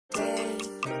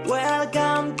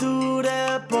Welcome to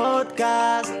the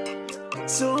podcast.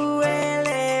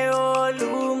 Súbele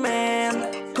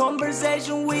volumen.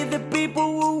 Conversation with the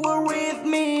people who were with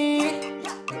me.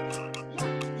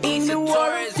 In the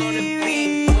world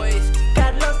TV.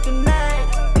 Carlos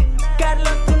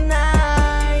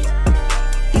Tonight.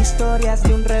 Historias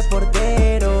de un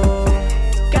reportero.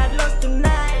 Carlos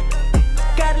Tonight.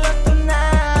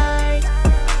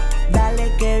 Dale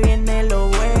que viene lo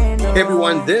bueno. Hey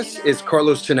everyone, this is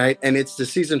Carlos Tonight, and it's the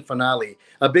season finale.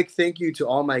 A big thank you to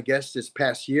all my guests this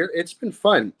past year. It's been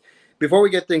fun. Before we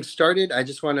get things started, I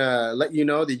just want to let you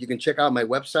know that you can check out my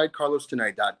website,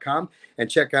 carlostonight.com,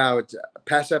 and check out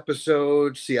past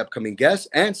episodes, see upcoming guests,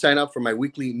 and sign up for my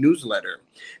weekly newsletter.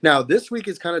 Now, this week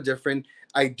is kind of different.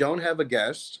 I don't have a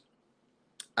guest.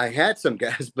 I had some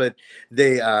guests, but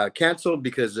they canceled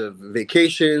because of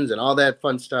vacations and all that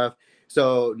fun stuff.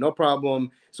 So no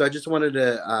problem. So I just wanted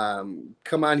to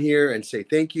come on here and say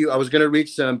thank you. I was going to read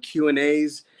some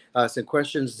Q&As, some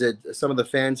questions that some of the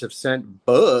fans have sent,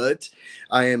 but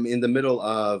I am in the middle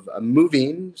of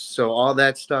moving. So all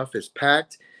that stuff is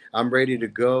packed. I'm ready to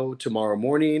go tomorrow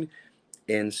morning.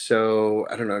 And so,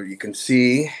 I don't know, you can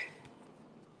see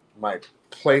my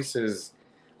place is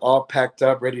all packed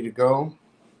up, ready to go.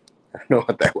 I don't know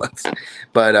what that was.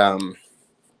 But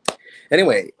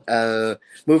anyway,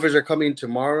 movers are coming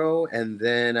tomorrow. And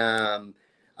then I'm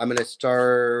going to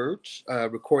start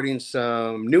recording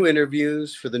some new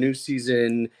interviews for the new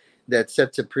season that's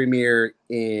set to premiere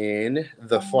in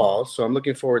the fall. So I'm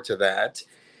looking forward to that.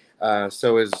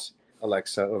 So is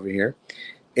Alexa over here.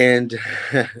 And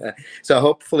so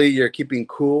hopefully you're keeping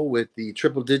cool with the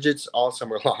triple digits all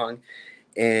summer long.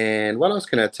 And what else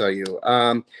can I tell you?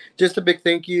 Just a big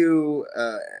thank you.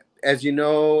 As you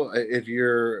know, if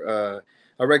you're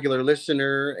a regular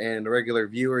listener and a regular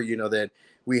viewer, you know that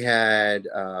we had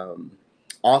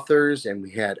authors and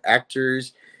we had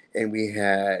actors and we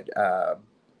had,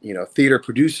 theater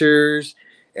producers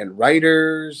and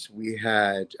writers. We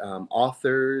had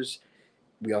authors.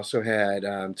 We also had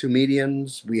two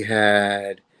mediums. We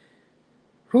had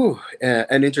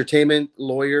an entertainment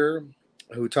lawyer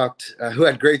who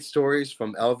had great stories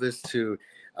from Elvis to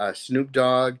Snoop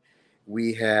Dogg.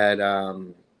 We had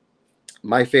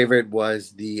my favorite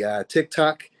was the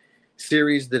TikTok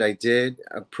series that I did,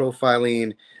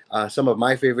 profiling some of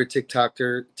my favorite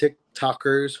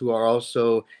TikTokers who are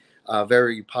also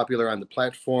very popular on the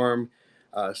platform.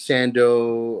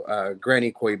 Sando,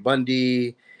 Granny Koi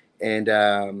Bundy,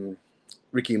 and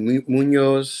Ricky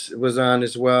Munoz was on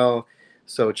as well.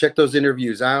 So check those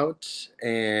interviews out,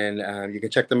 and you can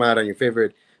check them out on your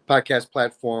favorite podcast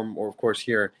platform, or of course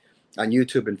here on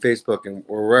YouTube and Facebook and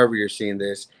or wherever you're seeing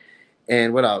this.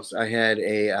 And what else? I had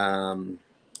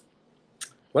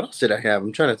what else did I have?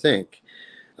 I'm trying to think.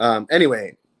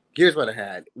 Anyway, here's what I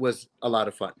had. It was a lot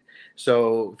of fun.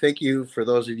 So thank you for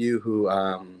those of you who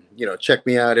check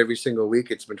me out every single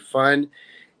week. It's been fun,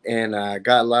 and I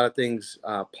got a lot of things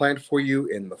planned for you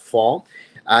in the fall.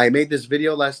 I made this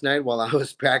video last night while I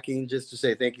was packing just to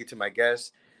say thank you to my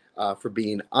guests for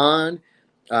being on.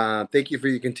 Thank you for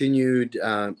your continued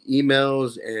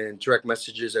emails and direct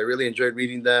messages. I really enjoyed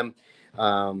reading them.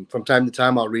 From time to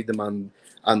time, I'll read them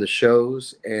on the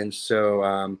shows. And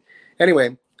so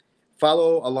anyway,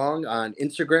 follow along on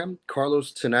Instagram,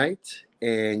 Carlos Tonight.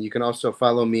 And you can also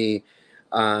follow me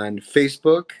on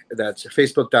Facebook. That's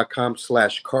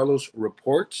facebook.com/Carlos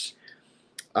Reports.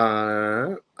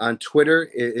 On Twitter,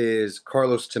 it is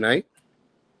Carlos Tonight.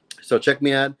 So check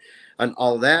me out on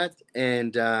all that,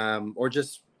 and or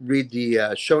just read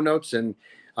the show notes, and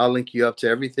I'll link you up to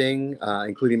everything,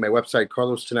 including my website,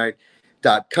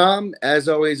 carlostonight.com. As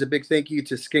always, a big thank you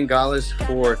to Skin Gallus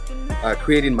for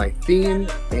creating my theme,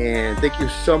 and thank you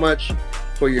so much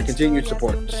for your continued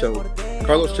support. So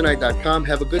carlostonight.com.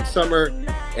 Have a good summer,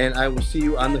 and I will see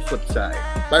you on the flip side.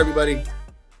 Bye, everybody.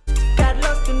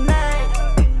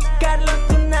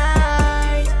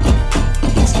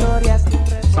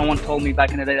 Someone told me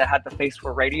back in the day that I had the face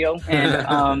for radio. And you know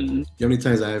how many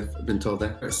times I've been told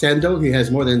that? Sando, he has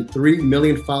more than 3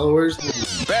 million followers.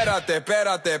 Espérate,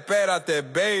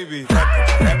 baby.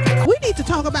 We need to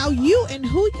talk about you and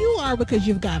who you are, because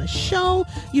you've got a show,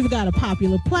 you've got a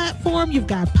popular platform, you've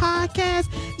got podcasts.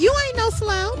 You ain't no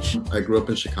slouch. I grew up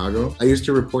in Chicago. I used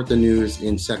to report the news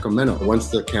in Sacramento. Once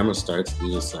the camera starts,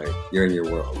 you're just like, you're in your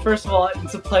world. first of all,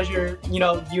 it's a pleasure,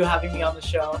 you having me on the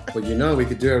show. But we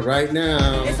could do it right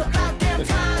now.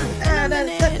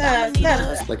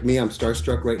 Like me, I'm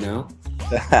starstruck right now.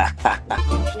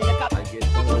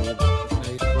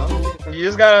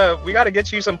 We gotta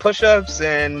get you some push-ups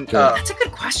and That's a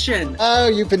good question. Oh,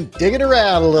 you've been digging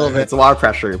around a little bit. It's a lot of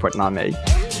pressure you're putting on me.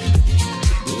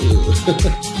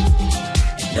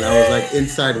 And I was like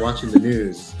inside watching the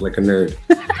news like a nerd.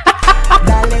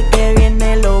 Dale